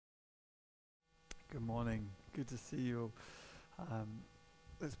Good morning. Good to see you all.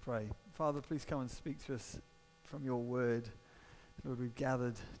 Let's pray. Father, please come and speak to us from your word. Lord, we've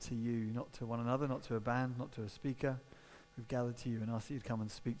gathered to you, not to one another, not to a band, not to a speaker. We've gathered to you and ask you to come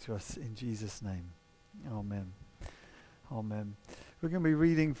and speak to us in Jesus' name. Amen. Amen. We're going to be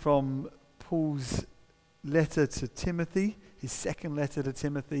reading from Paul's letter to Timothy, his second letter to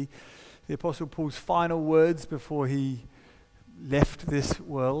Timothy, the Apostle Paul's final words before he left this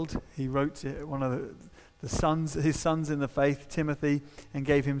world. He wrote to one of his sons in the faith, Timothy, and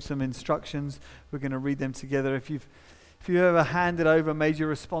gave him some instructions. We're going to read them together. If you've ever handed over major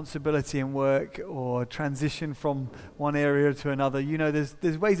responsibility in work or transitioned from one area to another, you know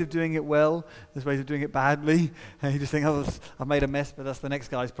there's ways of doing it well, there's ways of doing it badly, and you just think, oh, I've made a mess, but that's the next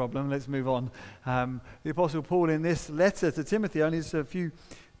guy's problem, let's move on. The Apostle Paul, in this letter to Timothy, only just a few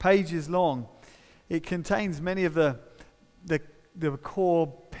pages long, it contains many of the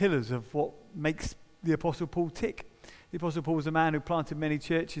core pillars of what makes the Apostle Paul tick. The Apostle Paul was a man who planted many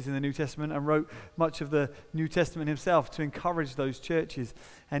churches in the New Testament and wrote much of the New Testament himself to encourage those churches.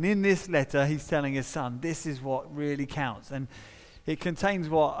 And in this letter, he's telling his son, this is what really counts. And it contains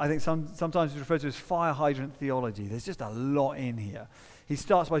what I think sometimes is referred to as fire hydrant theology. There's just a lot in here. He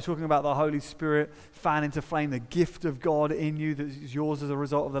starts by talking about the Holy Spirit fan into flame, the gift of God in you that is yours as a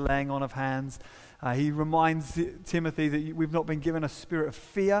result of the laying on of hands. He reminds Timothy that we've not been given a spirit of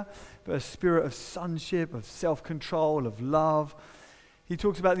fear, but a spirit of sonship, of self-control, of love. He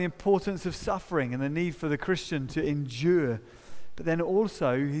talks about the importance of suffering and the need for the Christian to endure. But then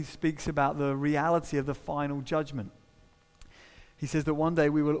also he speaks about the reality of the final judgment. He says that one day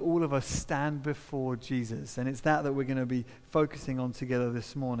we will all of us stand before Jesus. And it's that we're going to be focusing on together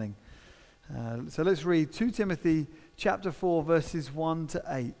this morning. So let's read 2 Timothy chapter 4, verses 1 to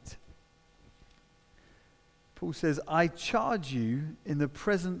 8. Paul says, I charge you in the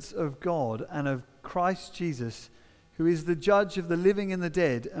presence of God and of Christ Jesus, who is the judge of the living and the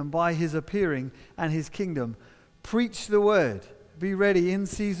dead, and by his appearing and his kingdom, preach the word. Be ready in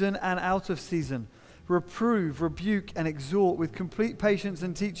season and out of season. Reprove, rebuke, and exhort with complete patience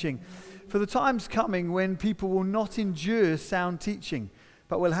and teaching. For the time's coming when people will not endure sound teaching,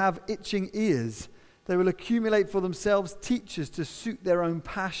 but will have itching ears. They will accumulate for themselves teachers to suit their own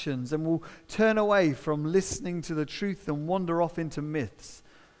passions and will turn away from listening to the truth and wander off into myths.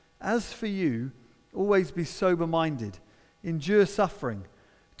 As for you, always be sober-minded, endure suffering,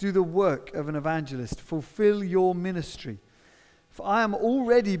 do the work of an evangelist, fulfill your ministry. For I am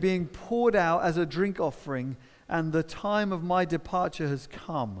already being poured out as a drink offering, and the time of my departure has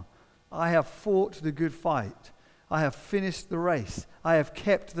come. I have fought the good fight. I have finished the race. I have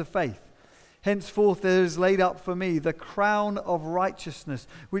kept the faith. Henceforth there is laid up for me the crown of righteousness,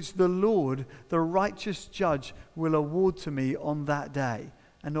 which the Lord, the righteous judge, will award to me on that day.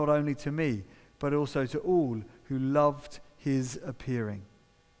 And not only to me, but also to all who loved his appearing.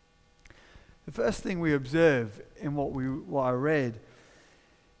 The first thing we observe in what I read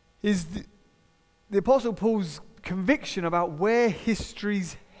is the Apostle Paul's conviction about where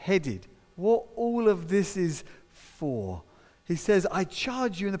history's headed, what all of this is for. He says, I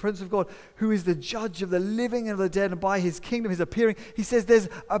charge you in the presence of God, who is the judge of the living and of the dead, and by his kingdom, his appearing. He says there's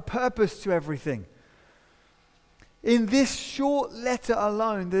a purpose to everything. In this short letter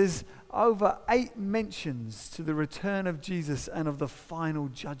alone, there's over 8 mentions to the return of Jesus and of the final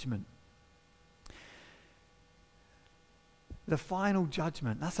judgment. The final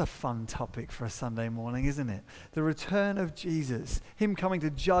judgment, that's a fun topic for a Sunday morning, isn't it? The return of Jesus, him coming to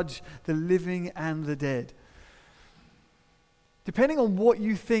judge the living and the dead. Depending on what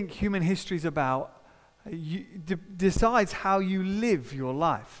you think human history is about, decides how you live your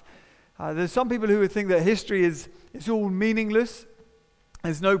life. There's some people who would think that history it's all meaningless.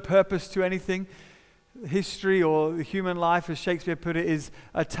 There's no purpose to anything. History, or the human life, as Shakespeare put it, is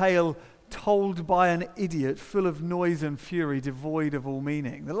a tale told by an idiot, full of noise and fury, devoid of all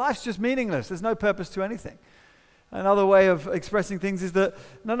meaning. The life's just meaningless. There's no purpose to anything. Another way of expressing things is that,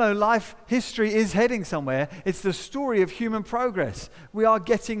 history is heading somewhere. It's the story of human progress. We are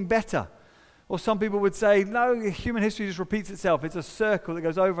getting better. Or some people would say, no, human history just repeats itself. It's a circle that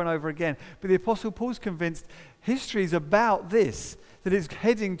goes over and over again. But the Apostle Paul's convinced history is about this, that it's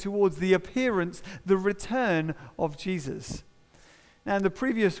heading towards the appearance, the return of Jesus. Now, in the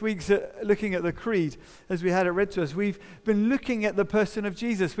previous weeks, looking at the Creed, as we had it read to us, we've been looking at the person of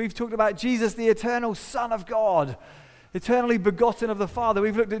Jesus. We've talked about Jesus, the eternal Son of God, eternally begotten of the Father.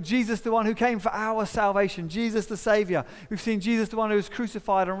 We've looked at Jesus, the one who came for our salvation, Jesus the Savior. We've seen Jesus, the one who was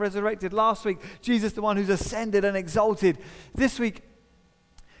crucified and resurrected. Last week, Jesus, the one who's ascended and exalted. This week,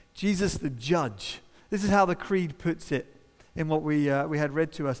 Jesus the Judge. This is how the Creed puts it in what we had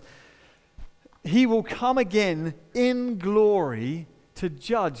read to us. he will come again in glory to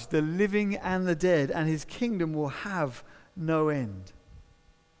judge the living and the dead, and his kingdom will have no end.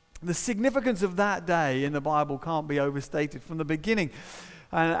 The significance of that day in the Bible can't be overstated. From the beginning,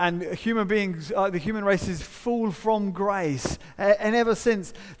 and human beings, the human race is full from grace, and ever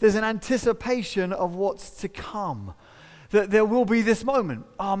since, there's an anticipation of what's to come. That there will be this moment,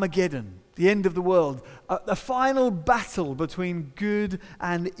 Armageddon, the end of the world, a final battle between good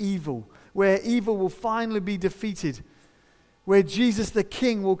and evil, where evil will finally be defeated, where Jesus the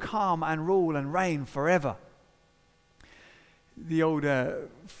King will come and rule and reign forever. The old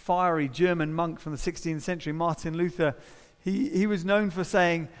fiery German monk from the 16th century, Martin Luther, he was known for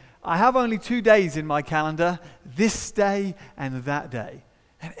saying, "I have only 2 days in my calendar, this day and that day."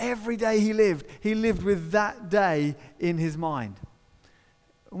 And every day he lived with that day in his mind.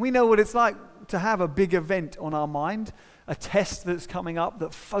 We know what it's like to have a big event on our mind, a test that's coming up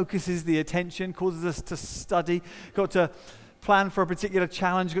that focuses the attention, causes us to study, got to plan for a particular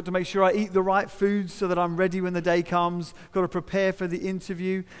challenge, got to make sure I eat the right foods so that I'm ready when the day comes, got to prepare for the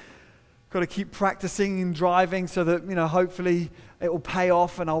interview, got to keep practicing in driving so that, hopefully it will pay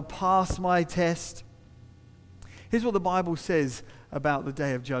off and I'll pass my test. Here's what the Bible says about the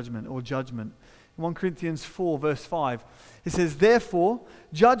day of judgment or judgment. In 1 Corinthians 4 verse 5, it says, "Therefore,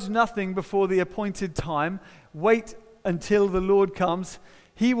 judge nothing before the appointed time. Wait until the Lord comes.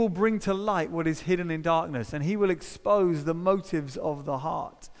 He will bring to light what is hidden in darkness, and he will expose the motives of the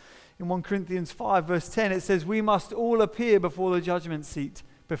heart." In 1 Corinthians 5 verse 10, it says, "We must all appear before the judgment seat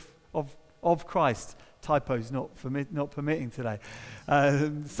of Christ." Typos not permitting today.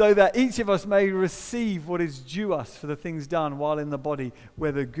 "So that each of us may receive what is due us for the things done while in the body,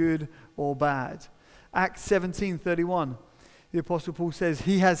 whether good or bad." Acts 17:31, the Apostle Paul says,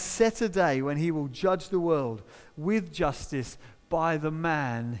 "He has set a day when he will judge the world with justice by the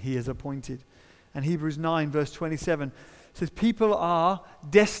man he has appointed." And Hebrews 9 verse 27 says, "People are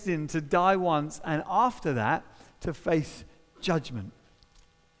destined to die once, and after that to face judgment."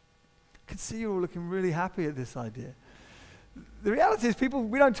 I can see you all looking really happy at this idea. The reality is,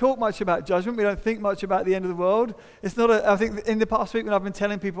 we don't talk much about judgment. We don't think much about the end of the world. It's not I think in the past week when I've been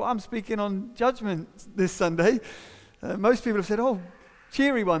telling people, I'm speaking on judgment this Sunday, most people have said, "Oh,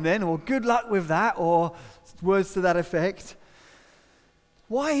 cheery one then," or "good luck with that," or words to that effect.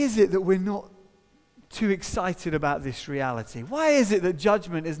 Why is it that we're not too excited about this reality? Why is it that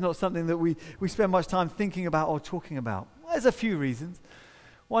judgment is not something that we spend much time thinking about or talking about? Well, there's a few reasons.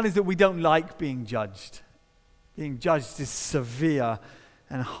 One is that we don't like being judged. Being judged is severe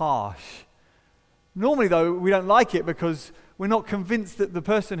and harsh. Normally, though, we don't like it because we're not convinced that the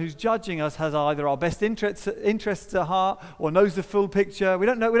person who's judging us has either our best interests at heart or knows the full picture. We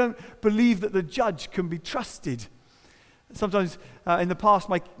don't believe that the judge can be trusted. Sometimes in the past,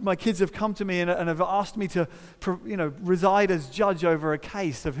 my kids have come to me and have asked me to, reside as judge over a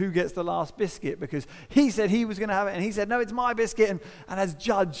case of who gets the last biscuit, because he said he was going to have it and he said, "No, it's my biscuit." And as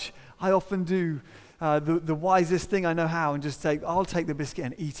judge, I often do the wisest thing I know how and just say, "I'll take the biscuit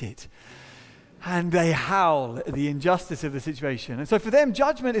and eat it." And they howl at the injustice of the situation. And so for them,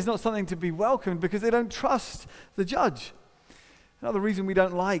 judgment is not something to be welcomed because they don't trust the judge. Another reason we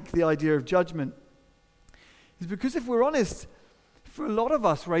don't like the idea of judgment is because, if we're honest, for a lot of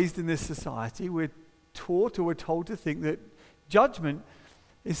us raised in this society, we're taught or we're told to think that judgment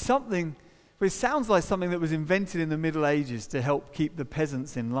is something, it sounds like something that was invented in the Middle Ages to help keep the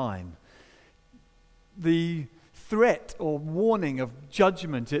peasants in line. The threat or warning of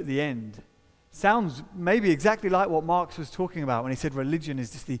judgment at the end sounds maybe exactly like what Marx was talking about when he said religion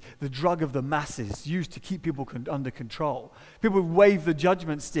is just the drug of the masses used to keep people under control. People wave the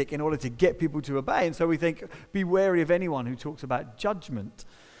judgment stick in order to get people to obey, and so we think, be wary of anyone who talks about judgment.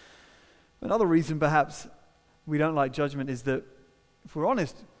 Another reason perhaps we don't like judgment is that, if we're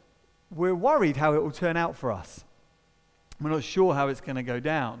honest, we're worried how it will turn out for us. We're not sure how it's going to go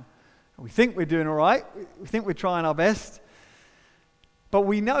down. We think we're doing all right. We think we're trying our best. But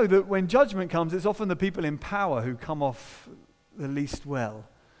we know that when judgment comes, it's often the people in power who come off the least well.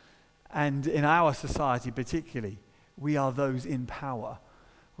 And in our society particularly, we are those in power.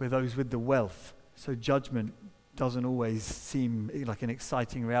 We're those with the wealth. So judgment doesn't always seem like an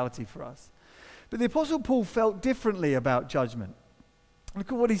exciting reality for us. But the Apostle Paul felt differently about judgment. Look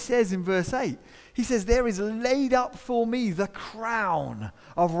at what he says in verse 8. He says, "There is laid up for me the crown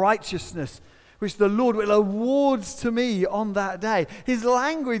of righteousness, which the Lord will award to me on that day." His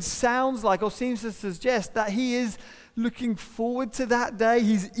language sounds like, or seems to suggest, that he is looking forward to that day.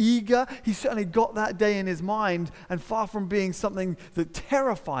 He's eager. He's certainly got that day in his mind, and far from being something that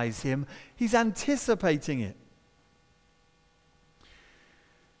terrifies him, he's anticipating it.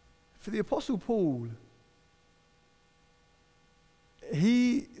 For the Apostle Paul,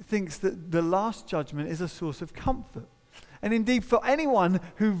 he thinks that the last judgment is a source of comfort. And indeed, for anyone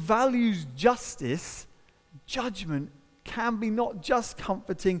who values justice, judgment can be not just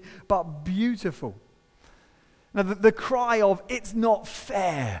comforting, but beautiful. Now, the cry of, "it's not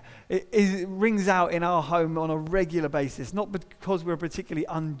fair," it rings out in our home on a regular basis, not because we're a particularly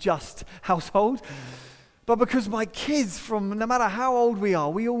unjust household, but because my kids, from no matter how old we are,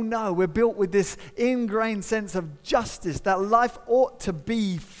 we all know we're built with this ingrained sense of justice, that life ought to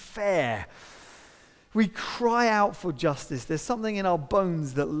be fair. We cry out for justice. There's something in our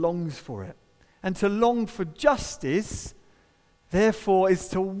bones that longs for it. And to long for justice, therefore, is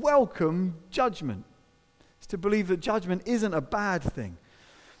to welcome judgment. It's to believe that judgment isn't a bad thing.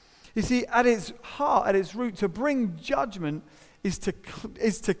 You see, at its heart, at its root, to bring judgment is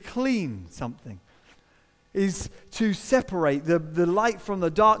to clean something, is to separate the light from the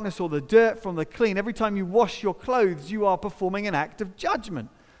darkness or the dirt from the clean. Every time you wash your clothes, you are performing an act of judgment.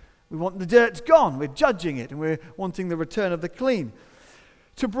 We want the dirt gone, we're judging it, and we're wanting the return of the clean.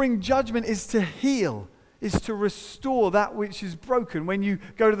 To bring judgment is to heal, is to restore that which is broken. When you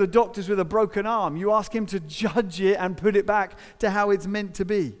go to the doctors with a broken arm, you ask him to judge it and put it back to how it's meant to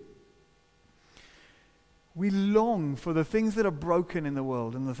be. We long for the things that are broken in the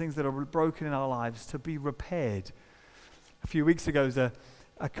world and the things that are broken in our lives to be repaired. A few weeks ago,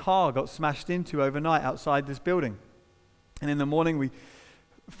 a car got smashed into overnight outside this building. And in the morning, we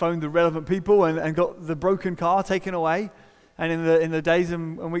phoned the relevant people and got the broken car taken away. And in the days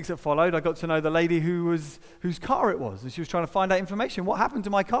and weeks that followed, I got to know the lady whose car it was. And she was trying to find out information. What happened to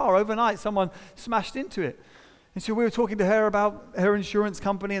my car? Overnight, someone smashed into it. And so we were talking to her about her insurance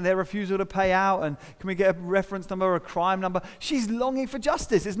company and their refusal to pay out. And can we get a reference number or a crime number? She's longing for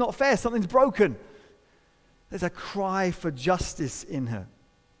justice. It's not fair. Something's broken. There's a cry for justice in her.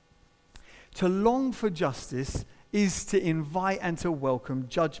 To long for justice is to invite and to welcome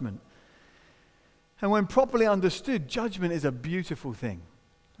judgment. And when properly understood, judgment is a beautiful thing.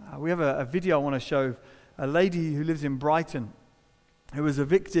 We have a video I want to show. A lady who lives in Brighton, who was a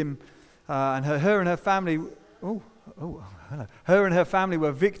victim, and her and her family. Hello. Her and her family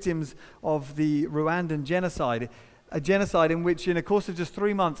were victims of the Rwandan genocide. A genocide in which, in a course of just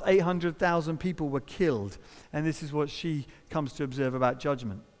 3 months, 800,000 people were killed. And this is what she comes to observe about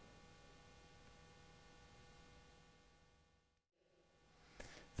judgment.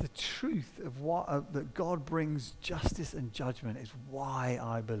 The truth of that God brings justice and judgment is why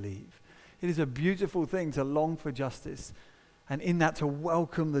I believe. It is a beautiful thing to long for justice, and in that to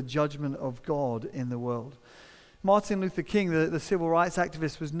welcome the judgment of God in the world. Martin Luther King, the civil rights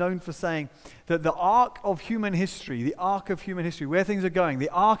activist, was known for saying that the arc of human history, where things are going, the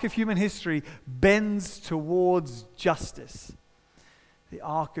arc of human history bends towards justice. The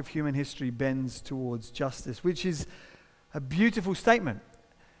arc of human history bends towards justice, which is a beautiful statement.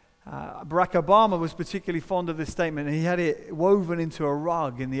 Barack Obama was particularly fond of this statement, and he had it woven into a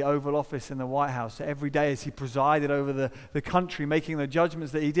rug in the Oval Office in the White House. So every day as he presided over the country, making the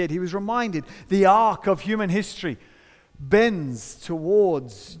judgments that he did, he was reminded the arc of human history bends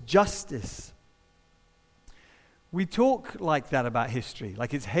towards justice. We talk like that about history,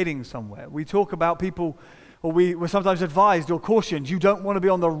 like it's heading somewhere. We talk about people, or we're sometimes advised or cautioned, you don't want to be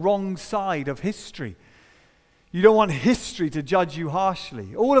on the wrong side of history. You don't want history to judge you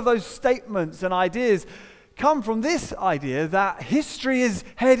harshly. All of those statements and ideas come from this idea that history is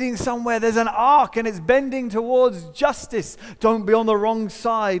heading somewhere. There's an arc and it's bending towards justice. Don't be on the wrong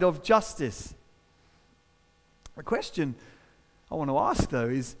side of justice. The question I want to ask, though,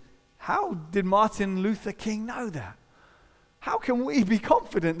 is how did Martin Luther King know that? How can we be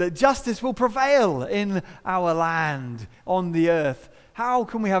confident that justice will prevail in our land, on the earth? How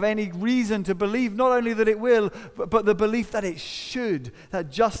can we have any reason to believe not only that it will, but the belief that it should, that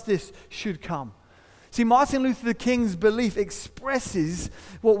justice should come? See, Martin Luther King's belief expresses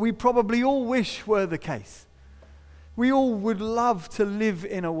what we probably all wish were the case. We all would love to live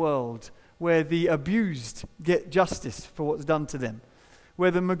in a world where the abused get justice for what's done to them,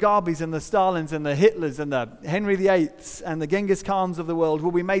 where the Mugabes and the Stalins and the Hitlers and the Henry VIIIs and the Genghis Khans of the world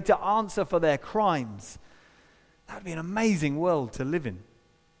will be made to answer for their crimes. That would be an amazing world to live in.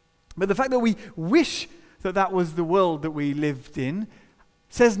 But the fact that we wish that that was the world that we lived in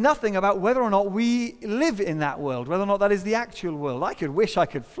says nothing about whether or not we live in that world, whether or not that is the actual world. I could wish I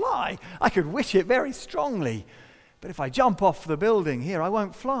could fly. I could wish it very strongly. But if I jump off the building here, I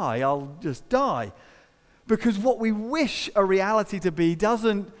won't fly. I'll just die. Because what we wish a reality to be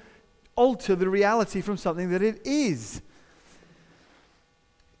doesn't alter the reality from something that it is.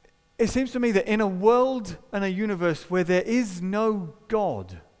 It seems to me that in a world and a universe where there is no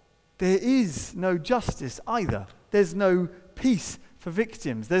God, there is no justice either. There's no peace for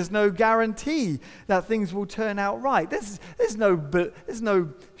victims. There's no guarantee that things will turn out right. There's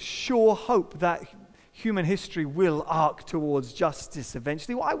no sure hope that human history will arc towards justice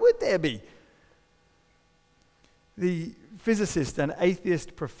eventually. Why would there be? The physicist and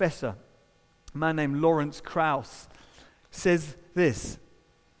atheist professor, a man named Lawrence Krauss, says this.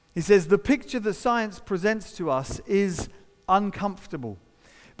 He says, the picture that science presents to us is uncomfortable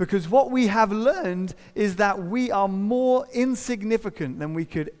because what we have learned is that we are more insignificant than we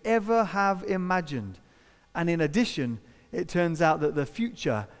could ever have imagined. And in addition, it turns out that the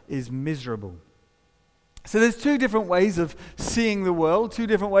future is miserable. So there's two different ways of seeing the world, two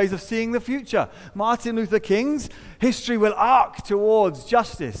different ways of seeing the future. Martin Luther King's history will arc towards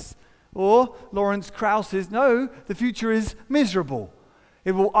justice. Or Lawrence Krauss's, no, the future is miserable.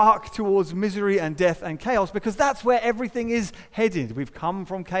 It will arc towards misery and death and chaos because that's where everything is headed. We've come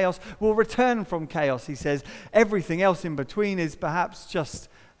from chaos, we'll return from chaos, he says. Everything else in between is perhaps just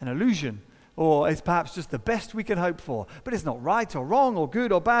an illusion, or it's perhaps just the best we can hope for. But it's not right or wrong or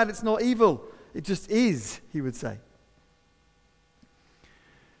good or bad, it's not evil. It just is, he would say.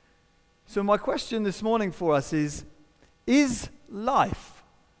 So my question this morning for us is life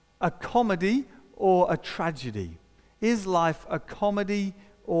a comedy or a tragedy? Is life a comedy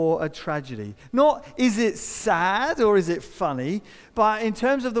or a tragedy? Not is it sad or is it funny, but in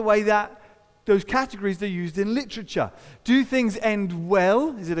terms of the way that those categories are used in literature. Do things end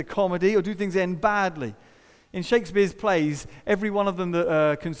well? Is it a comedy, or do things end badly? In Shakespeare's plays, every one of them that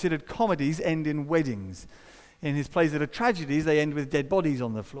are considered comedies end in weddings. In his plays that are tragedies, they end with dead bodies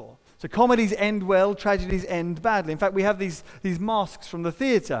on the floor. So comedies end well, tragedies end badly. In fact, we have these masks from the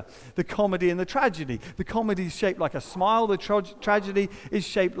theatre, the comedy and the tragedy. The comedy is shaped like a smile, the tragedy is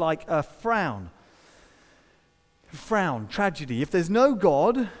shaped like a frown. Frown, tragedy. If there's no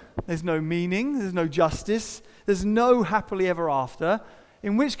God, there's no meaning, there's no justice, there's no happily ever after,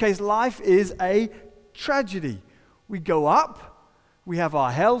 in which case life is a tragedy. We go up, we have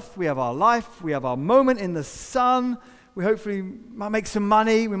our health, we have our life, we have our moment in the sun, we hopefully might make some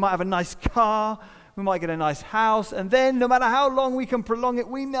money, we might have a nice car, we might get a nice house, and then no matter how long we can prolong it,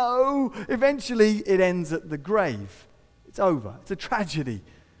 we know eventually it ends at the grave. It's over. It's a tragedy.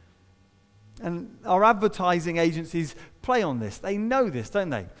 And our advertising agencies play on this. They know this, don't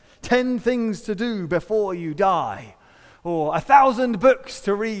they? 10 things to do before you die. Or 1,000 books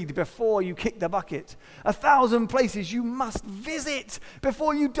to read before you kick the bucket. 1,000 places you must visit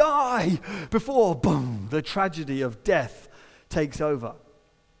before you die. Before, boom, the tragedy of death takes over.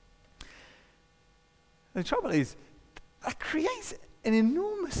 The trouble is, that creates an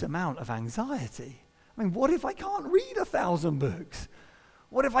enormous amount of anxiety. I mean, what if I can't read 1,000 books?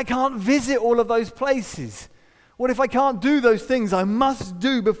 What if I can't visit all of those places? What if I can't do those things I must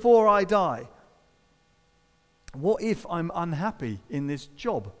do before I die? What if I'm unhappy in this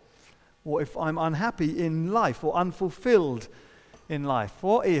job? What if I'm unhappy in life or unfulfilled in life?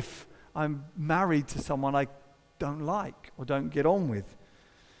 What if I'm married to someone I don't like or don't get on with?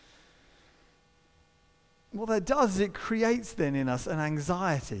 What that does is it creates then in us an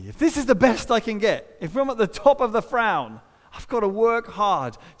anxiety. If this is the best I can get, if I'm at the top of the frown, I've got to work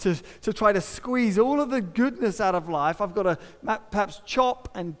hard to try to squeeze all of the goodness out of life. I've got to perhaps chop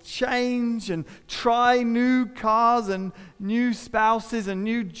and change and try new cars and new spouses and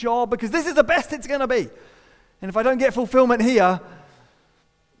new job because this is the best it's going to be. And if I don't get fulfillment here,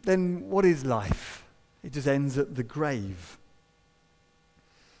 then what is life? It just ends at the grave.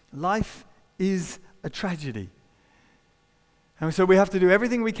 Life is a tragedy. And so we have to do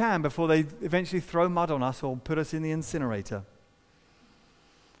everything we can before they eventually throw mud on us or put us in the incinerator.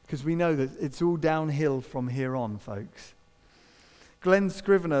 Because we know that it's all downhill from here on, folks. Glenn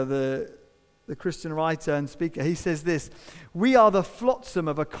Scrivener, the Christian writer and speaker, he says this: we are the flotsam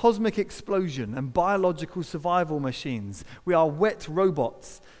of a cosmic explosion and biological survival machines. We are wet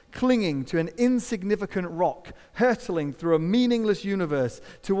robots clinging to an insignificant rock, hurtling through a meaningless universe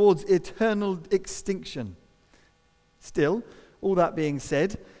towards eternal extinction. Still, all that being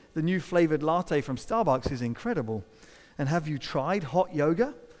said, the new flavored latte from Starbucks is incredible. And have you tried hot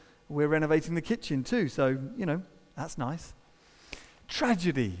yoga? We're renovating the kitchen too, so, that's nice.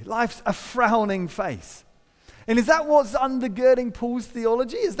 Tragedy. Life's a frowning face. And is that what's undergirding Paul's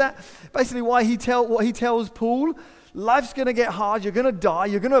theology? Is that basically why what he tells Paul? Life's going to get hard, you're going to die,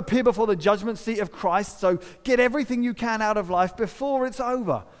 you're going to appear before the judgment seat of Christ, so get everything you can out of life before it's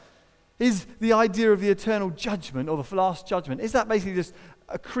over. Is the idea of the eternal judgment or the last judgment, is that basically just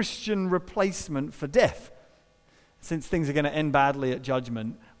a Christian replacement for death? Since things are going to end badly at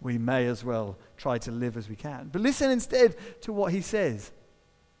judgment, we may as well try to live as we can. But listen instead to what he says.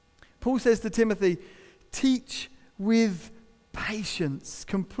 Paul says to Timothy, teach with patience,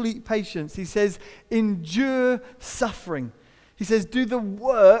 complete patience. He says, endure suffering. He says, do the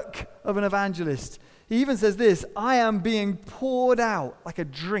work of an evangelist. He even says this, I am being poured out like a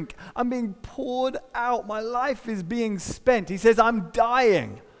drink. I'm being poured out. My life is being spent. He says, I'm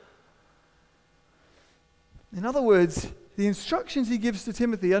dying. In other words, the instructions he gives to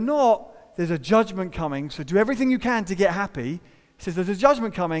Timothy are not, there's a judgment coming, so do everything you can to get happy. He says, there's a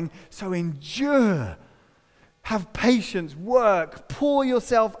judgment coming, so endure. Have patience, work, pour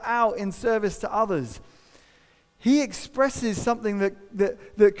yourself out in service to others. He expresses something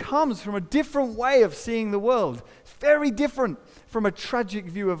that comes from a different way of seeing the world. It's very different from a tragic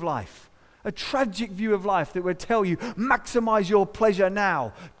view of life. A tragic view of life that would tell you, maximize your pleasure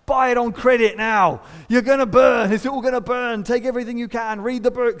now. Buy it on credit now. You're going to burn. It's all going to burn. Take everything you can. Read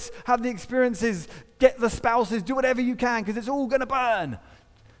the books. Have the experiences. Get the spouses. Do whatever you can because it's all going to burn.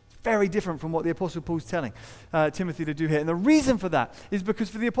 Very different from what the Apostle Paul's telling Timothy to do here. And the reason for that is because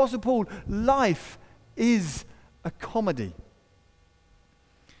for the Apostle Paul, life is a comedy.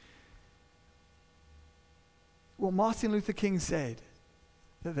 Well, Martin Luther King said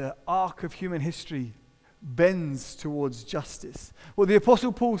that the arc of human history bends towards justice. Well, the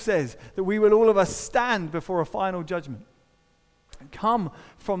Apostle Paul says that we will all of us stand before a final judgment and come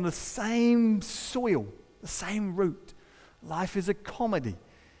from the same soil, the same root. Life is a comedy.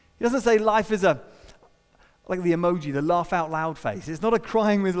 He doesn't say life is like the emoji, the laugh out loud face. It's not a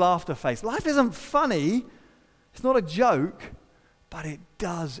crying with laughter face. Life isn't funny. It's not a joke, but it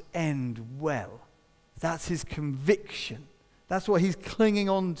does end well. That's his conviction. That's what he's clinging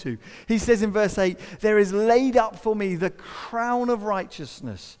on to. He says in verse 8, there is laid up for me the crown of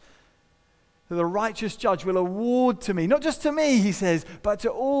righteousness that the righteous judge will award to me. Not just to me, he says, but to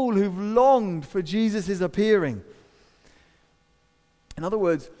all who've longed for Jesus' appearing. In other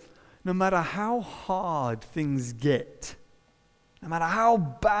words, no matter how hard things get, no matter how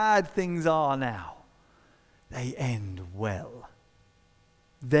bad things are now, they end well.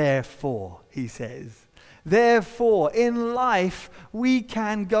 Therefore, he says, therefore, in life, we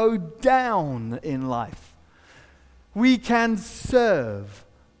can go down in life. We can serve.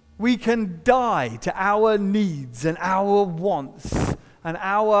 We can die to our needs and our wants and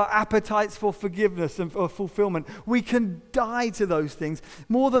our appetites for forgiveness and for fulfillment. We can die to those things.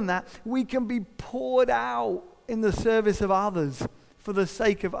 More than that, we can be poured out in the service of others, for the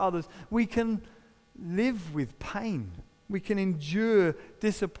sake of others. We can live with pain. We can endure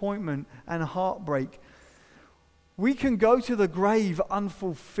disappointment and heartbreak. We can go to the grave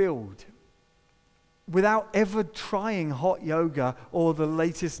unfulfilled without ever trying hot yoga or the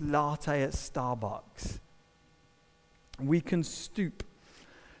latest latte at Starbucks. We can stoop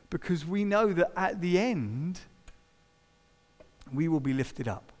because we know that at the end, we will be lifted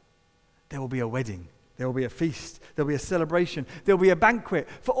up. There will be a wedding. There will be a feast. There will be a celebration. There will be a banquet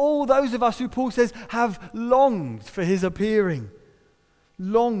for all those of us who Paul says have longed for his appearing,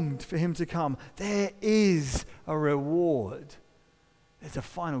 longed for him to come. There is a reward. There's a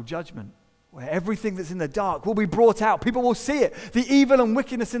final judgment where everything that's in the dark will be brought out. People will see it. The evil and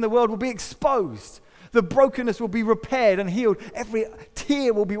wickedness in the world will be exposed. The brokenness will be repaired and healed. Every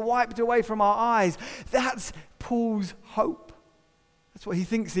tear will be wiped away from our eyes. That's Paul's hope. That's what he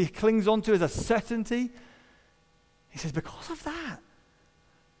thinks he clings on to as a certainty. He says, because of that,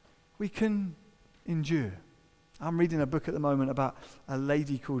 we can endure. I'm reading a book at the moment about a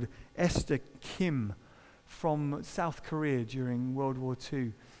lady called Esther Kim from South Korea during World War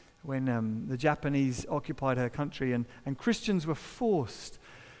II, when the Japanese occupied her country and Christians were forced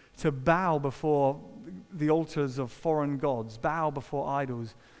to bow before the altars of foreign gods, bow before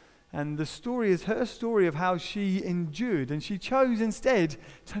idols. And the story is her story of how she endured, and she chose instead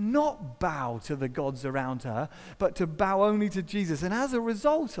to not bow to the gods around her, but to bow only to Jesus. And as a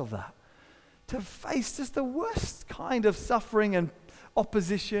result of that, to face just the worst kind of suffering and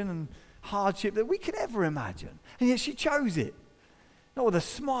opposition and hardship that we could ever imagine. And yet she chose it. Not with a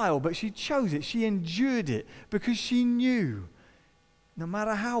smile, but she chose it. She endured it because she knew no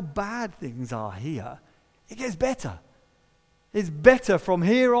matter how bad things are here, it gets better. It's better from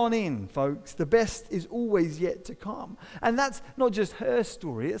here on in, folks. The best is always yet to come. And that's not just her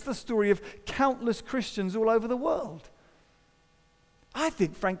story. It's the story of countless Christians all over the world. I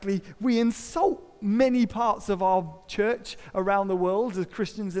think, frankly, we insult many parts of our church around the world as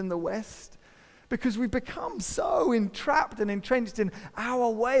Christians in the West because we've become so entrapped and entrenched in our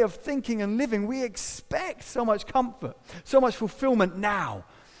way of thinking and living. We expect so much comfort, so much fulfillment now.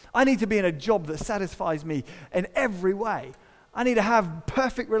 I need to be in a job that satisfies me in every way. I need to have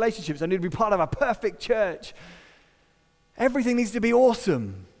perfect relationships. I need to be part of a perfect church. Everything needs to be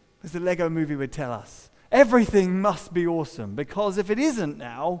awesome. as the Lego movie would tell us. Everything must be awesome, because if it isn't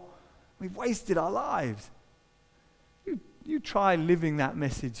now, we've wasted our lives. You try living that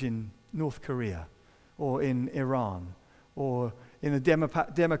message in North Korea, or in Iran, or in the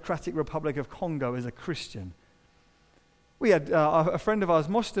Democratic Republic of Congo as a Christian. We had a friend of ours,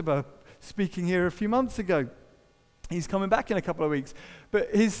 Moshtaba, speaking here a few months ago. He's coming back in a couple of weeks.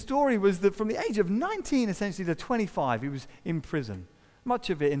 But his story was that from the age of 19, essentially, to 25, he was in prison. Much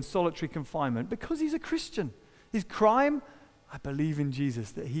of it in solitary confinement, because he's a Christian. His crime, I believe in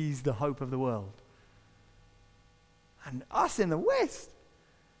Jesus, that he's the hope of the world. And us in the West,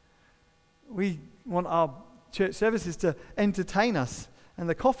 we want our church services to entertain us, and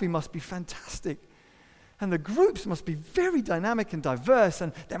the coffee must be fantastic, and the groups must be very dynamic and diverse,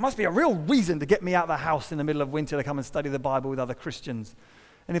 and there must be a real reason to get me out of the house in the middle of winter to come and study the Bible with other Christians.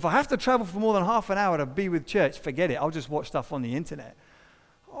 And if I have to travel for more than half an hour to be with church, forget it. I'll just watch stuff on the internet.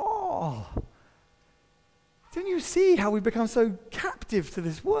 Oh, don't you see how we become so captive to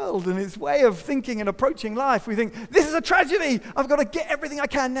this world and its way of thinking and approaching life? We think, this is a tragedy. I've got to get everything I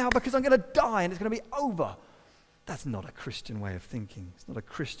can now because I'm going to die and it's going to be over. That's not a Christian way of thinking. It's not a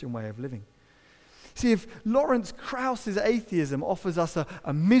Christian way of living. See, if Lawrence Krauss's atheism offers us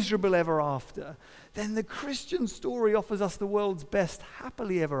a miserable ever after, then the Christian story offers us the world's best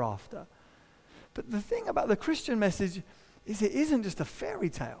happily ever after. But the thing about the Christian message is it isn't just a fairy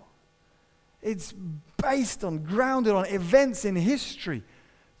tale. It's grounded on events in history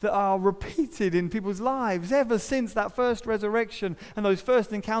that are repeated in people's lives ever since that first resurrection and those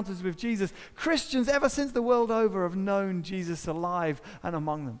first encounters with Jesus. Christians, ever since the world over, have known Jesus alive and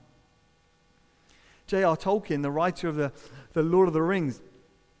among them. J.R. Tolkien, the writer of the Lord of the Rings,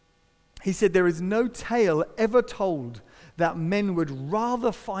 he said, there is no tale ever told that men would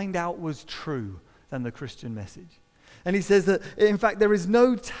rather find out was true than the Christian message. And he says that, in fact, there is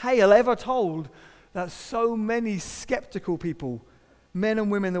no tale ever told that so many skeptical people, men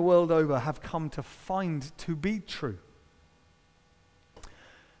and women the world over, have come to find to be true.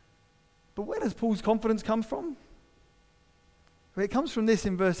 But where does Paul's confidence come from? Well, it comes from this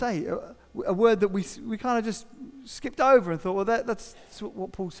in verse 8, a word that we kind of just skipped over and thought, well, that's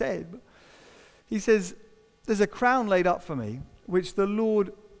what Paul said. But he says, there's a crown laid up for me, which the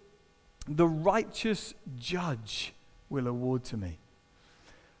Lord, the righteous judge, will award to me.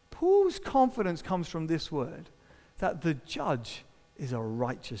 Paul's confidence comes from this word, that the judge is a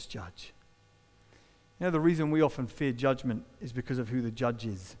righteous judge. You know, the reason we often fear judgment is because of who the judge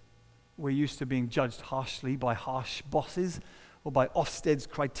is. We're used to being judged harshly by harsh bosses, or by Ofsted's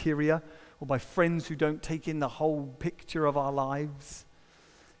criteria, or by friends who don't take in the whole picture of our lives,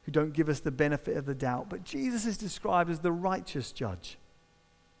 who don't give us the benefit of the doubt. But Jesus is described as the righteous judge.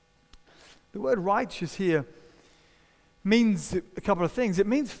 The word righteous here means a couple of things. It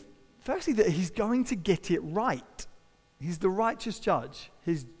means, firstly, that he's going to get it right. He's the righteous judge.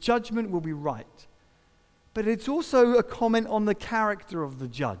 His judgment will be right. But it's also a comment on the character of the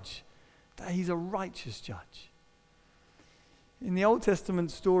judge, that he's a righteous judge. In the Old Testament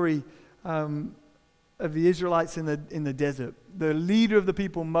story of the Israelites in the desert, the leader of the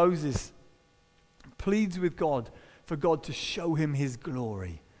people, Moses, pleads with God for God to show him his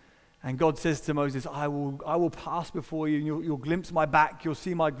glory. And God says to Moses, I will pass before you, and you'll glimpse my back, you'll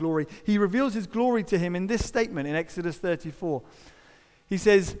see my glory. He reveals his glory to him in this statement in Exodus 34. It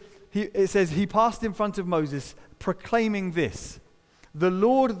says, he passed in front of Moses, proclaiming this, the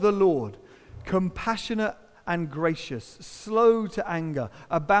Lord, compassionate and gracious, slow to anger,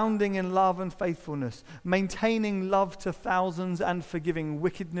 abounding in love and faithfulness, maintaining love to thousands and forgiving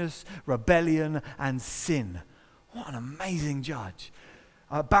wickedness, rebellion, and sin. What an amazing judge.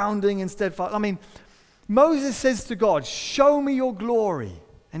 Abounding in steadfast. I mean, Moses says to God, show me your glory.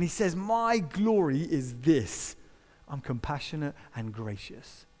 And he says, my glory is this. I'm compassionate and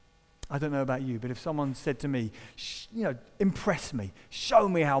gracious. I don't know about you, but if someone said to me, impress me, show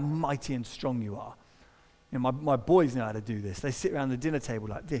me how mighty and strong you are. You know, my boys know how to do this. They sit around the dinner table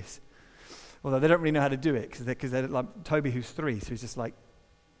like this. Although they don't really know how to do it because they're like Toby, who's 3, so he's just like,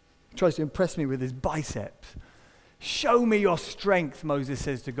 tries to impress me with his biceps. Show me your strength, Moses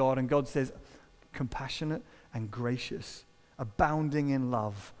says to God, and God says, compassionate and gracious, abounding in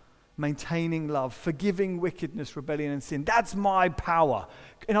love, maintaining love, forgiving wickedness, rebellion, and sin. That's my power.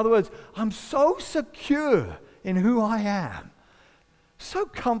 In other words, I'm so secure in who I am, so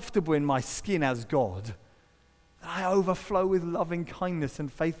comfortable in my skin as God, that I overflow with loving kindness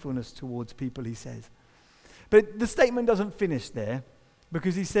and faithfulness towards people, he says. But the statement doesn't finish there,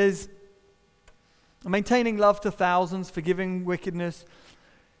 because he says, maintaining love to thousands, forgiving wickedness,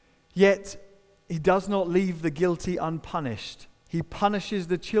 yet he does not leave the guilty unpunished. He punishes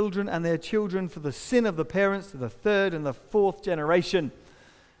the children and their children for the sin of the parents to the third and the fourth generation.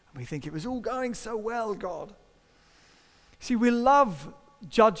 And we think it was all going so well, God. See, we love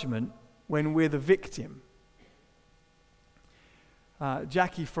judgment when we're the victim.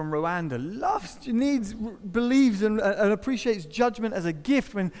 Jackie from Rwanda believes and appreciates judgment as a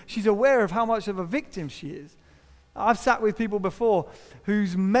gift when she's aware of how much of a victim she is. I've sat with people before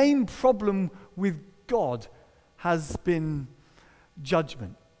whose main problem with God has been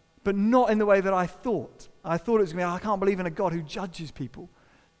judgment, but not in the way that I thought. I thought it was going to be, I can't believe in a God who judges people.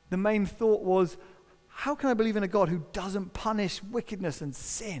 The main thought was, how can I believe in a God who doesn't punish wickedness and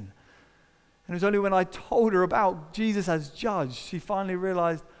sin? And it was only when I told her about Jesus as judge, she finally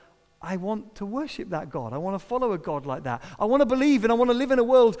realized, I want to worship that God. I want to follow a God like that. I want to believe and I want to live in a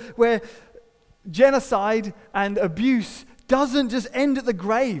world where genocide and abuse doesn't just end at the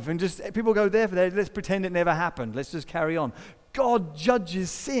grave and just people go there for that. Let's pretend it never happened. Let's just carry on. God judges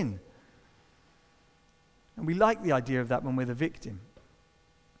sin. And we like the idea of that when we're the victim.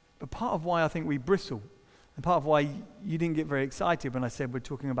 But part of why I think we bristle, and part of why you didn't get very excited when I said we're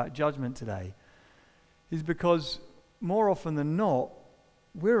talking about judgment today, is because more often than not,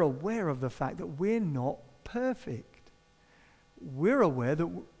 we're aware of the fact that we're not perfect. We're aware that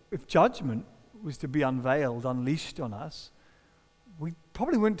if judgment was to be unveiled, unleashed on us, we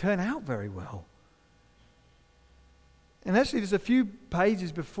probably wouldn't turn out very well. And actually, just a few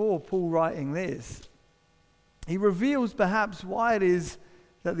pages before Paul writing this, he reveals perhaps why it is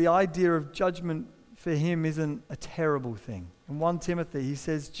that the idea of judgment for him isn't a terrible thing. In 1 Timothy, he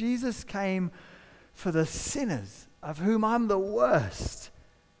says, Jesus came for the sinners, of whom I'm the worst.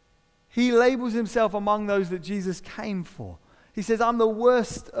 He labels himself among those that Jesus came for. He says, I'm the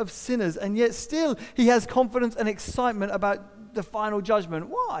worst of sinners, and yet still he has confidence and excitement about the final judgment.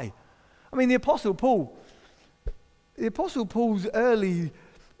 Why? I mean, the Apostle Paul's early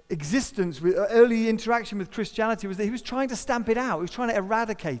existence, early interaction with Christianity was that he was trying to stamp it out. He was trying to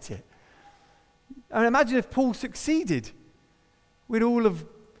eradicate it. I mean, imagine if Paul succeeded. We'd all have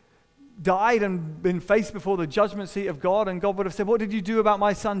died and been faced before the judgment seat of God, and God would have said, what did you do about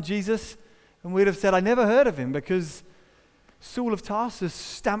my son Jesus? And we'd have said, I never heard of him, because Saul of Tarsus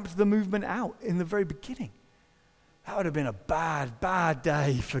stamped the movement out in the very beginning. That would have been a bad, bad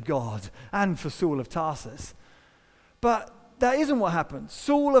day for God and for Saul of Tarsus. But that isn't what happened.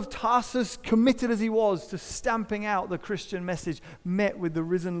 Saul of Tarsus, committed as he was to stamping out the Christian message, met with the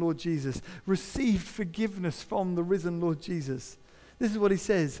risen Lord Jesus, received forgiveness from the risen Lord Jesus. This is what he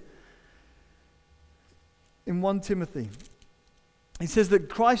says in 1 Timothy. He says that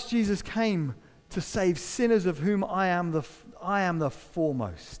Christ Jesus came to save sinners, of whom I am the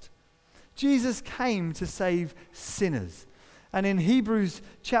foremost. Jesus came to save sinners. And in Hebrews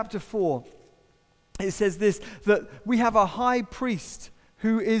chapter 4, it says this, that we have a high priest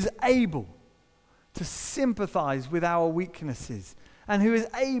who is able to sympathize with our weaknesses, and who is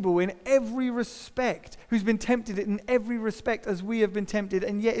able in every respect, who's been tempted in every respect as we have been tempted,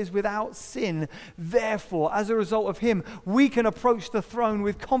 and yet is without sin. Therefore, as a result of him, we can approach the throne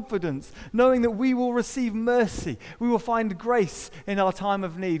with confidence, knowing that we will receive mercy. We will find grace in our time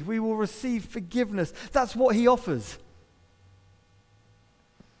of need. We will receive forgiveness. That's what he offers.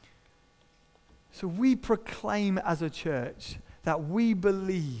 So we proclaim as a church that we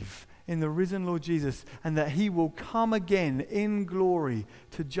believe in the risen Lord Jesus, and that he will come again in glory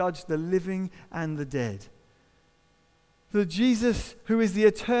to judge the living and the dead. The Jesus who is the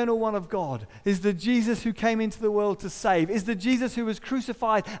eternal one of God is the Jesus who came into the world to save, is the Jesus who was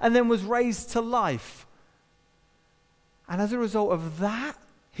crucified and then was raised to life. And as a result of that,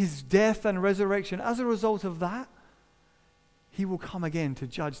 his death and resurrection, as a result of that, he will come again to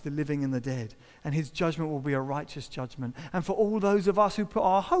judge the living and the dead. And his judgment will be a righteous judgment. And for all those of us who put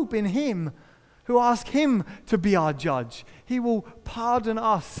our hope in him, who ask him to be our judge, he will pardon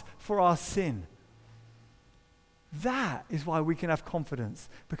us for our sin. That is why we can have confidence.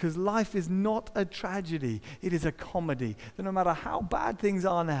 Because life is not a tragedy. It is a comedy. That no matter how bad things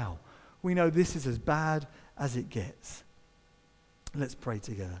are now, we know this is as bad as it gets. Let's pray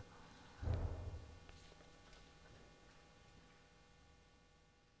together.